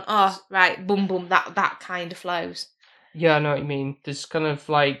gone, oh, right, boom, boom, that kind of flows. Yeah, I know what you mean. There's kind of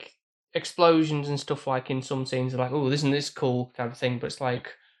like explosions and stuff like in some scenes, like, oh, isn't this cool kind of thing, but it's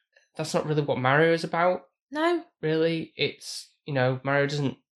like, that's not really what Mario is about. No. Really. It's, Mario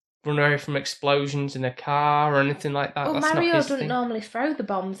doesn't run away from explosions in a car or anything like that. Well, That's Mario not his doesn't thing. normally throw the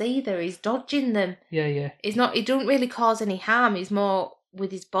bombs either. He's dodging them. Yeah. He doesn't really cause any harm. He's more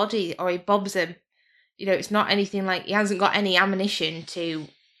with his body, or he bobs them. It's not anything like, he hasn't got any ammunition to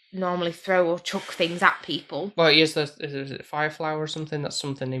normally throw or chuck things at people. Well, is it Fire Flower or something? That's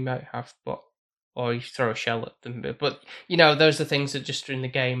something he might have, or you throw a shell at them. But those are things that just are in the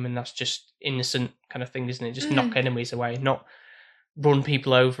game, and that's just innocent kind of thing, isn't it? Just knock enemies away, not run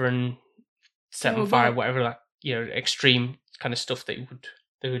people over and set them fire, whatever, like, extreme kind of stuff they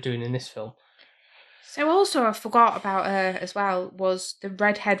were doing in this film. So also I forgot about her as well, was the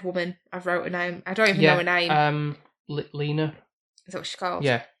redhead woman. I've wrote her name. I don't even know her name. Lena. Is that what she's called?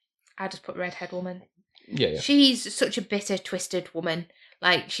 Yeah. I just put redhead woman. Yeah. She's such a bitter, twisted woman.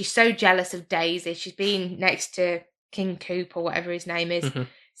 Like, she's so jealous of Daisy. She's been next to King Coop, or whatever his name is,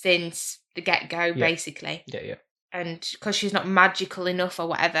 since the get-go, basically. Yeah. And because she's not magical enough or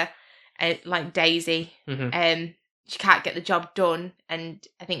whatever, like Daisy, she can't get the job done, and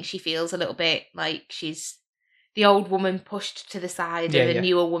I think she feels a little bit like she's the old woman pushed to the side, and the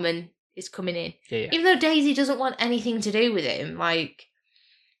newer woman is coming in. Yeah. Even though Daisy doesn't want anything to do with him, like,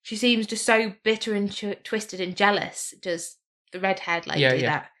 she seems just so bitter and twisted and jealous. Does the redhead lady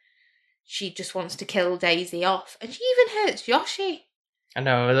that she just wants to kill Daisy off, and she even hurts Yoshi. I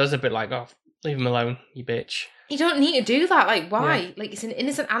know, there's a bit like, oh, leave him alone, you bitch. You don't need to do that. Like, why? Yeah. Like, it's an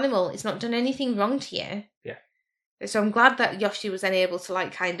innocent animal. It's not done anything wrong to you. Yeah. So I'm glad that Yoshi was then able to,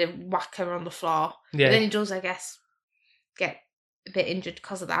 like, kind of whack her on the floor. Yeah. But then he does, I guess, get a bit injured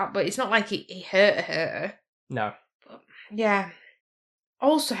because of that. But it's not like he hurt her. No. But, yeah.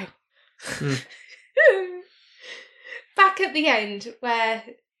 Also, back at the end where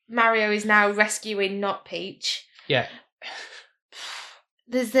Mario is now rescuing Not Peach. Yeah.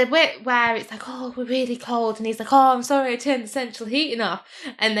 There's the bit where it's like, oh, we're really cold. And he's like, oh, I'm sorry, I turned the central heating off.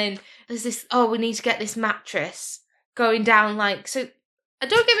 And then there's this, oh, we need to get this mattress going down. Like, so,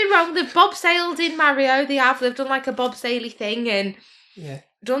 don't get me wrong, they've bobsailed in Mario. They've done like a bobsailing thing and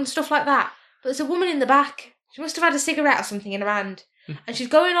done stuff like that. But there's a woman in the back. She must have had a cigarette or something in her hand. And she's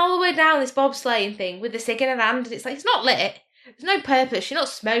going all the way down this bobsleighing thing with the cig in her hand. And it's like, it's not lit. There's no purpose. You're not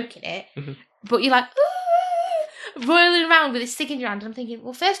smoking it. But you're like, roiling around with this cig in your hand, and I'm thinking,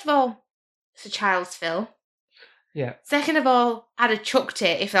 well, first of all, it's a child's film. Yeah. Second of all, I'd have chucked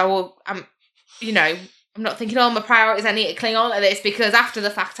it if I'm not thinking, oh, my priorities, I need to cling on to this because after the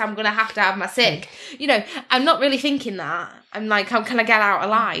fact I'm going to have my cig. I'm not really thinking that. I'm like, how can I get out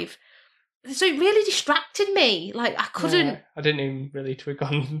alive? So it really distracted me. Like, I couldn't... Yeah, I didn't even really twig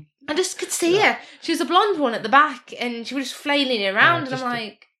on... I just could see her. She was a blonde one at the back, and she was just flailing around, and I'm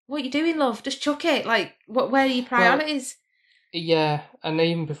like... What are you doing, love? Just chuck it. Like, where are your priorities? Well, yeah, and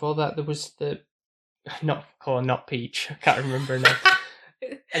even before that, there was not Peach. I can't remember her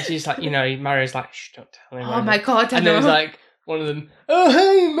name. And she's like, Mario's like, shh, don't tell him. Oh my God, I And know. then there's like, one of them, oh,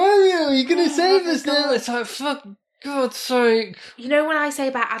 hey, Mario, you're going to save us now. It's like, fuck, God's sake. You know when I say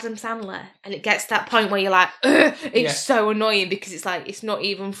about Adam Sandler, and it gets to that point where you're like, it's so annoying because it's like, it's not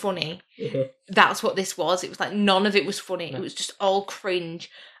even funny. That's what this was. It was like, none of it was funny. No. It was just all cringe.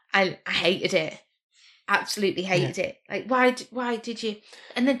 And I hated it. Absolutely hated it. Like, why did you?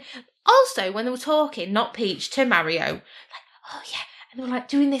 And then also when they were talking, Not Peach, to Mario, like, oh yeah, and they were like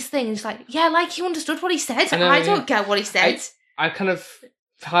doing this thing, and it's like, yeah, like you understood what he said. I don't get what he said. I kind of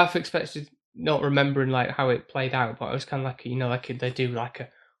half expected not remembering like how it played out, but I was kind of like, like they do like a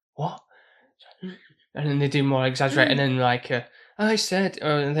what, and then they do more exaggerate, and then like I said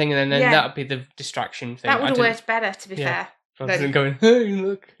and thing, and then that'd be the distraction thing. That would have worked better, to be fair. Rather than going, hey,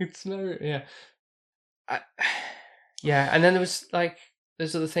 look, it's Mario. And then there was like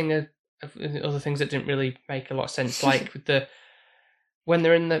there's other things that didn't really make a lot of sense, like with when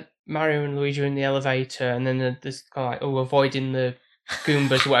they're in the Mario and Luigi are in the elevator, and then there's kind of like avoiding the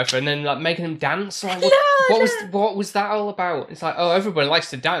Goombas or whatever, and then like making them dance. Like, what was that all about? It's like, oh, everybody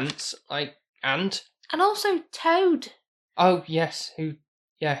likes to dance, like, and also Toad. Oh yes,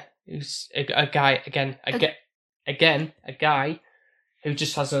 who's a guy again, a guy who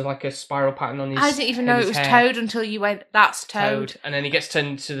just has a spiral pattern on his. I didn't even know it was hair. Toad until you went. That's Toad. And then he gets turned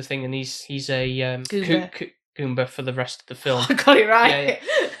into the thing, and he's a Goomba. Goomba for the rest of the film. I got it right.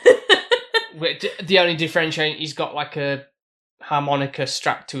 Yeah. The only differentiating, he's got like a harmonica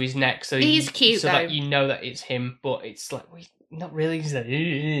strapped to his neck, so he's cute, so though. that you know that it's him, but it's like not really. He's like,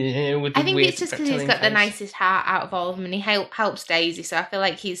 with the I think weird it's just because he's got face. the nicest heart out of all of them, and he helps Daisy. So I feel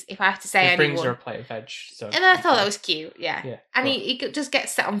like if I have to say he anyone, brings her a plate of veg. So and I thought that was cute, yeah. And he just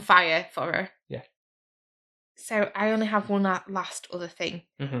gets set on fire for her. Yeah. So I only have one last other thing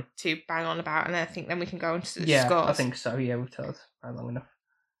mm-hmm. to bang on about, and I think then we can go into the scores. Yeah, I think so. Yeah, we've told long enough.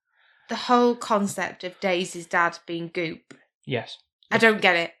 The whole concept of Daisy's dad being Goop. Yes. I don't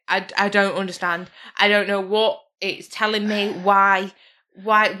get it. I don't understand. I don't know what it's telling me, why,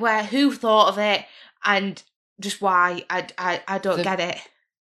 where, who thought of it, and just why. I don't get it.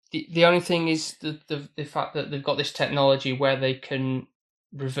 The only thing is the fact that they've got this technology where they can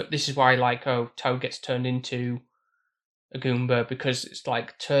revert. This is why, Toad gets turned into a Goomba, because it's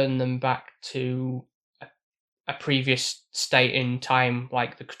like turn them back to a previous state in time,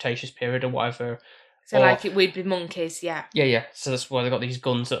 like the Cretaceous period or whatever. So it would be monkeys, yeah. Yeah. So that's why they've got these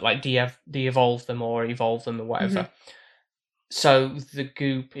guns that like de-evolve them or evolve them or whatever. Mm-hmm. So the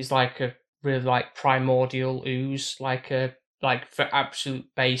goop is like a really like primordial ooze, like for absolute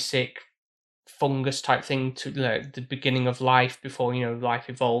basic fungus type thing to the beginning of life before life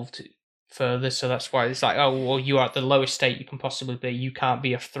evolved further. So that's why it's like, oh well, you are at the lowest state you can possibly be. You can't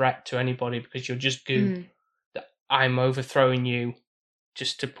be a threat to anybody because you're just goop. I'm overthrowing you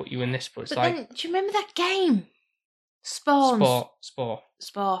just to put you in this, but it's then, do you remember that game? Spawns.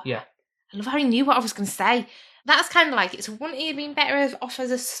 Spore. Yeah. I love how he knew what I was going to say. That's kind of like it. So wouldn't he have been better off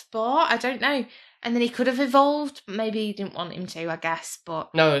as a spore? I don't know. And then he could have evolved, but maybe he didn't want him to, I guess.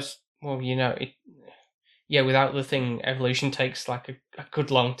 But no, without the thing, evolution takes like a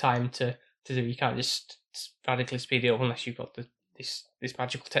good long time to do. You can't just radically speed it up unless you've got this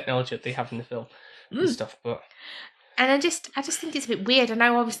magical technology that they have in the film and stuff. But. And I just think it's a bit weird. I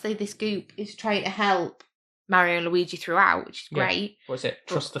know obviously this goop is trying to help Mario and Luigi throughout, which is great. What's it?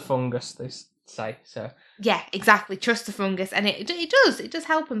 Trust the fungus, they say. So yeah, exactly. Trust the fungus, and it does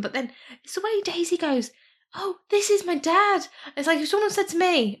help him. But then it's the way Daisy goes, "Oh, this is my dad." It's like if someone said to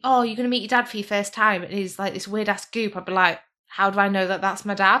me, "Oh, you're going to meet your dad for your first time," and he's like this weird ass goop, I'd be like, "How do I know that that's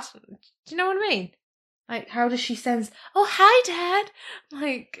my dad?" Do you know what I mean? Like, how does she sense? Oh, hi, Dad.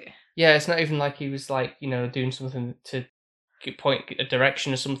 Like. Yeah, it's not even like he was like, doing something to point a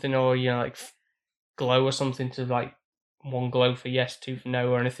direction or something, or like glow or something to like one glow for yes, two for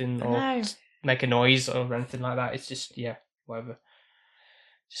no, or anything, or make a noise or anything like that. It's just whatever.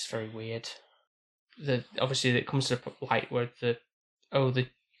 Just very weird. Obviously it comes to a light where the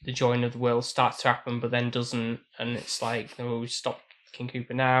join of the world starts to happen, but then doesn't, and it's like we stop King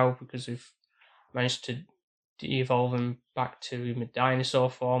Koopa now because we've managed to de-evolve him back to him a dinosaur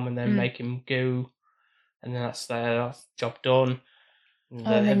form and then make him goo, and then that's job done. And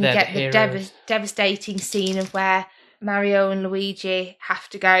then you get the devastating scene of where Mario and Luigi have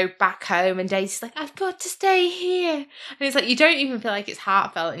to go back home and Daisy's like, I've got to stay here. And it's like, you don't even feel like it's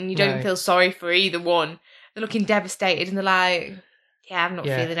heartfelt and you don't feel sorry for either one. They're looking devastated and they're like, yeah, I'm not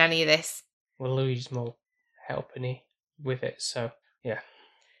feeling any of this. Well, Luigi's more helping with it, so yeah.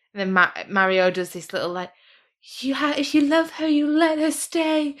 And then Mario does this little like, if you love her, you let her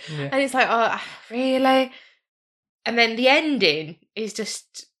stay. Yeah. And it's like, oh, really? And then the ending is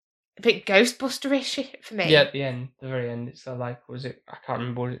just a bit Ghostbuster-ish for me. Yeah, at the very end, it's like, was it, I can't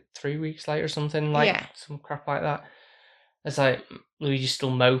remember, was it 3 weeks later or something? Like, some crap like that. It's like, Luigi's still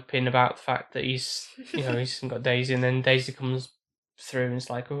moping about the fact that he's got Daisy, and then Daisy comes through and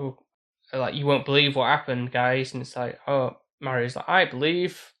it's like, oh, like, you won't believe what happened, guys. And it's like, oh, Mario's like, I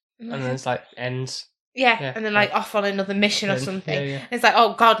believe. And then it's like, ends. Yeah, and then like off on another mission or something. Yeah. It's like,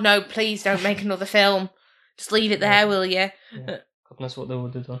 oh God, no! Please don't make another film. Just leave it there, will you? Yeah. God knows what they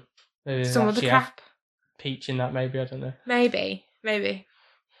would have done. Maybe some other crap. Peach in that, maybe, I don't know. Maybe.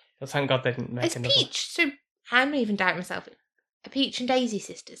 But thank God they didn't make another. Peach. So I'm even doubting myself. Are Peach and Daisy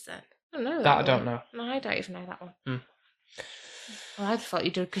sisters then? I don't know. That I don't know. No, I don't even know that one. Well, I thought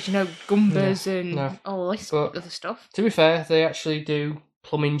you did because Goombas and all this other stuff. To be fair, they actually do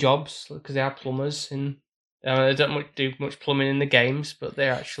plumbing jobs because they are plumbers, and they don't do much plumbing in the games, but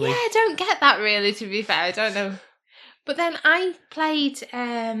they're actually. Yeah, I don't get that really. To be fair, I don't know But then I played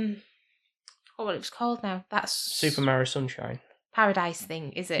what it was called now. That's Super Mario Sunshine. Paradise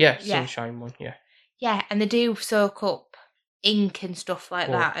thing, is it? Yeah, Sunshine one, yeah. Yeah, and they do soak up ink and stuff like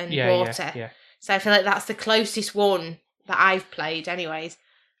that and water. Yeah. So I feel like that's the closest one that I've played anyways.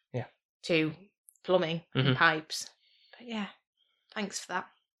 Yeah. To plumbing and pipes. But yeah, thanks for that.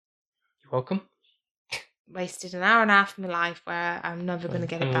 You're welcome. Wasted an hour and a half of my life where I'm never going to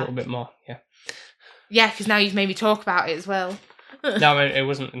get it back. A little bit more, yeah. Yeah, because now you've made me talk about it as well. No, it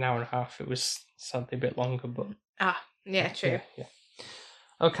wasn't an hour and a half. It was sadly a bit longer, but... Yeah, true. Yeah.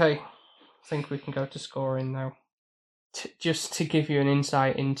 Okay, I think we can go to scoring now. Just to give you an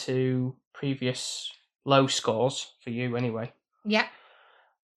insight into previous low scores, for you anyway. Yeah.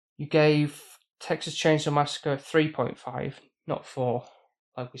 You gave Texas Chainsaw Massacre 3.5, not 4,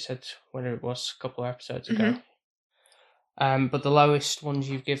 like we said when it was a couple of episodes ago. But the lowest ones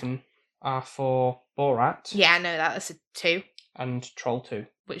you've given are for Borat. Yeah, I know that. That's a 2. And Troll 2.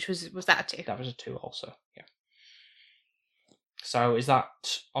 Which was that a 2? That was a 2 also, yeah. So is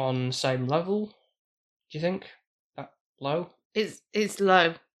that on the same level, do you think? That low? It's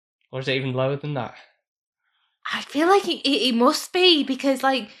low. Or is it even lower than that? I feel like it must be, because,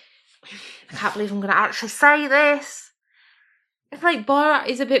 like, I can't believe I'm going to actually say this. It's like Borat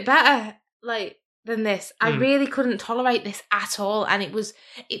is a bit better, like, than this. I really couldn't tolerate this at all, and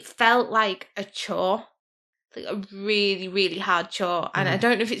it felt like a chore. Like a really, really hard chore. And I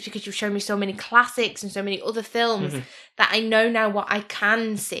don't know if it's because you've shown me so many classics and so many other films that I know now what I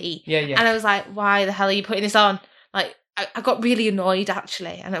can see. Yeah. And I was like, why the hell are you putting this on? Like, I got really annoyed,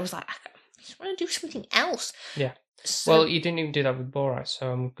 actually. And I was like, I just want to do something else. Yeah. So, well, you didn't even do that with Borat,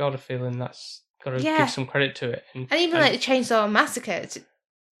 so I've got a feeling that's got to give some credit to it. And even like the Chainsaw Massacre,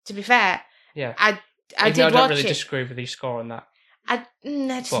 to be fair. Yeah. I did don't watch really it. disagree with your score on that. I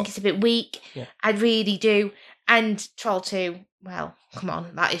just think it's a bit weak. Yeah. I really do. And Troll 2, well, come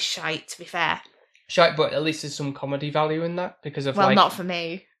on, that is shite, to be fair. Shite, but at least there's some comedy value in that because of not for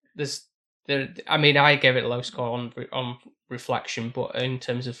me. I mean, I gave it a low score on reflection, but in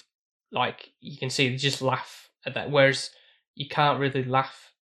terms of like you can see they just laugh at that, whereas you can't really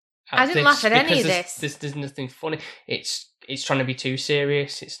laugh. I didn't laugh at any of this. There's nothing funny. It's trying to be too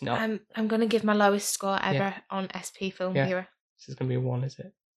serious. It's not. I'm going to give my lowest score ever on SP Film Hero. This is going to be a 1, is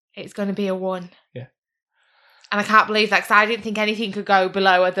it? It's going to be a 1. Yeah. And I can't believe that, because I didn't think anything could go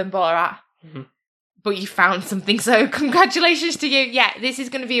below than Borat. But you found something, so congratulations to you. Yeah, this is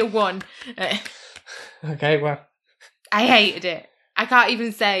going to be a 1. Okay, well. I hated it. I can't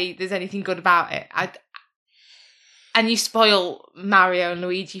even say there's anything good about it. And you spoil Mario and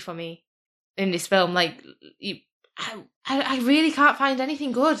Luigi for me in this film. Like, I really can't find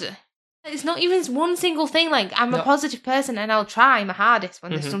anything good. It's not even one single thing. Like, I'm a positive person and I'll try my hardest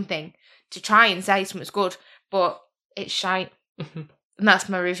when there's something to try and say something's good, but it's shite. And that's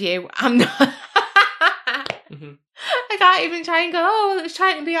my review. I'm not... I can't even try and go, oh, it was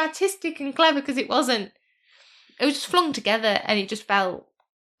trying to be artistic and clever, because it wasn't. It was just flung together and it just felt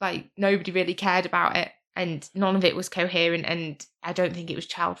like nobody really cared about it and none of it was coherent, and I don't think it was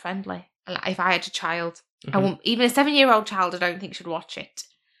child friendly. Like, if I had a child, I won't, even a 7-year-old child, I don't think should watch it.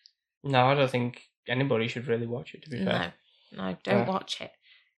 No, I don't think anybody should really watch it, to be fair. No, don't watch it.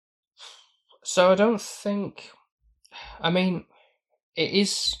 So I don't think... I mean, it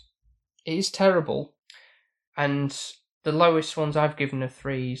is terrible, and the lowest ones I've given are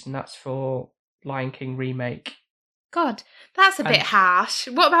 3s, and that's for Lion King remake. God, that's a bit harsh.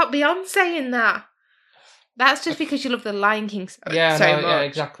 What about Beyonce in that? That's just because you love the Lion King so much. Yeah,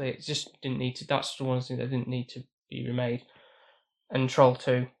 exactly. It just didn't need to. That's the one thing that didn't need to be remade. And Troll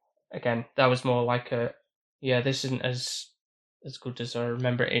 2, again, that was more like this isn't as good as I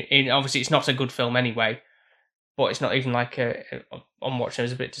remember it. Obviously, it's not a good film anyway, but it's not even like on watching. I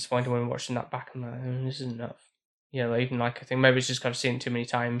was a bit disappointed when watching that back. I'm like, this isn't enough. Yeah, even like I think maybe it's just kind of seen it too many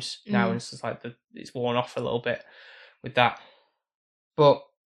times now, and it's just like it's worn off a little bit with that. But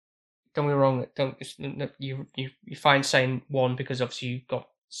don't get me wrong, you find saying 1 because obviously you've got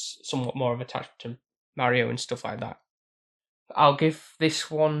somewhat more of attachment to Mario and stuff like that. I'll give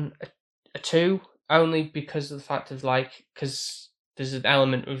this one a 2, only because of the fact of because there's an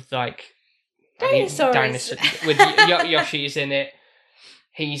element of dinosaurs with Yoshi is in it.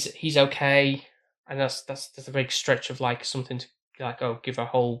 He's okay, and that's a big stretch of something to give a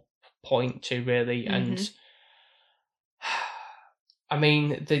whole point to really. And I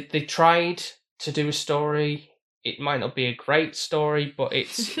mean they tried to do a story. It might not be a great story, but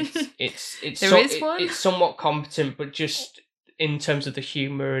it's somewhat competent, but just in terms of the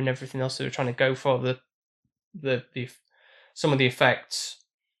humor and everything else they were trying to go for, the some of the effects,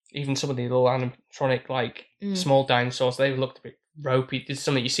 even some of the little animatronic small dinosaurs. They looked a bit ropey. It's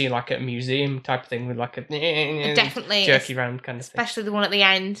something you see like at a museum type of thing with like a Definitely jerky round kind of thing. Especially the one at the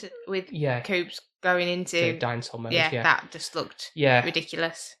end with Coops going into the dinosaur mode. Yeah, that just looked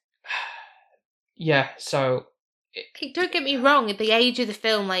ridiculous. Yeah, so don't get me wrong, at the age of the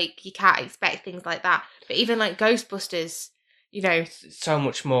film, like, you can't expect things like that. But even like Ghostbusters, you know, so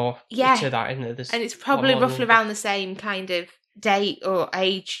much more to that, isn't it? And it's probably roughly around the same kind of date or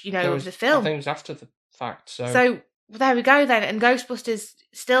age, you know, of the film. I think it was after the fact. So there we go then. And Ghostbusters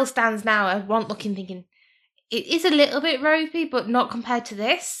still stands now. I want looking, thinking it is a little bit ropey, but not compared to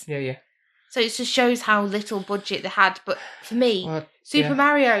this. Yeah. So it just shows how little budget they had. But for me, Super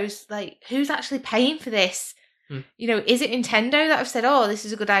Mario's like, who's actually paying for this? You know, is it Nintendo that have said, "Oh, this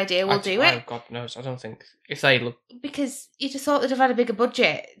is a good idea, we'll do it"? God knows. I don't think if they look, because you just thought they'd have had a bigger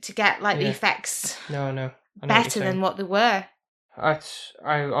budget to get like the effects. No, better than what they were.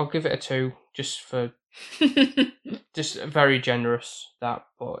 I'll give it a 2 just for just very generous that,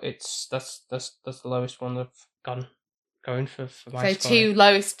 but that's the lowest one I've going for my score. So 2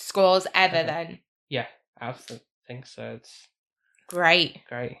 lowest scores ever then. Yeah, I think so. It's great.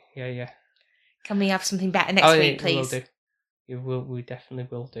 Yeah. Can we have something better next week, please? We definitely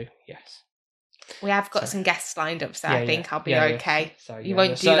will do. Yes. We have got some guests lined up, so I think I'll be okay. Yeah. So, you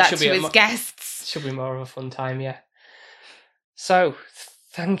won't do that to his guests. Should be more of a fun time, yeah. So,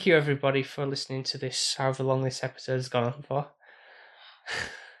 thank you everybody for listening to this, however long this episode has gone on for.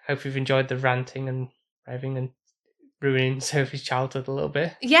 Hope you've enjoyed the ranting and raving and ruining Sophie's childhood a little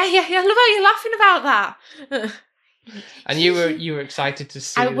bit. Yeah. I love how you're laughing about that. And you were excited to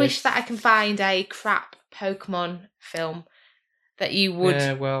see. I wish that I can find a crap Pokemon film that you would.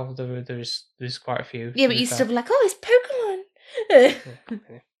 Yeah, well, there's quite a few. Yeah, but you'd still be like, oh, it's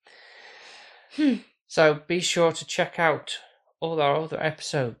Pokemon. So be sure to check out all our other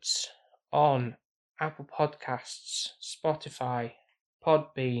episodes on Apple Podcasts, Spotify,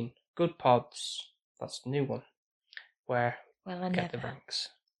 Podbean, Good Pods. That's the new one. Where get the ranks.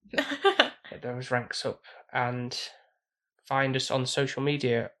 Get those ranks up and find us on social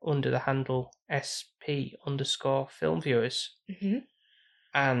media under the handle SP_filmviewers.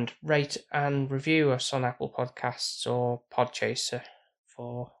 And rate and review us on Apple Podcasts or Podchaser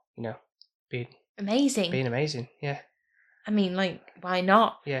for, being amazing. Yeah. I mean, like, why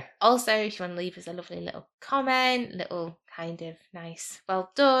not? Yeah. Also, if you want to leave us a lovely little comment, little kind of nice,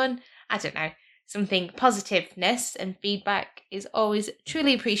 well done, I don't know, something positiveness and feedback is always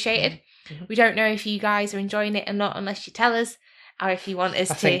truly appreciated. We don't know if you guys are enjoying it or not unless you tell us, or if you want us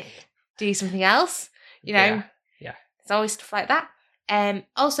to do something else, Yeah. It's always stuff like that.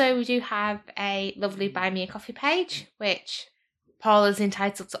 Also, we do have a lovely Buy Me a Coffee page, which Paul is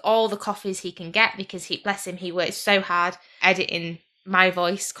entitled to all the coffees he can get because bless him, he works so hard editing my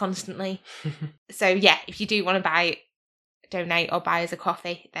voice constantly. So yeah, if you do want to donate or buy us a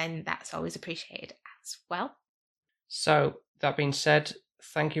coffee, then that's always appreciated as well. So that being said,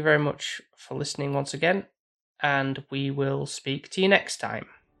 thank you very much for listening once again, and we will speak to you next time.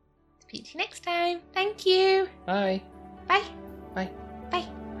 Speak to you next time. Thank you. Bye. Bye. Bye.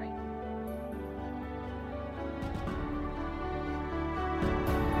 Bye.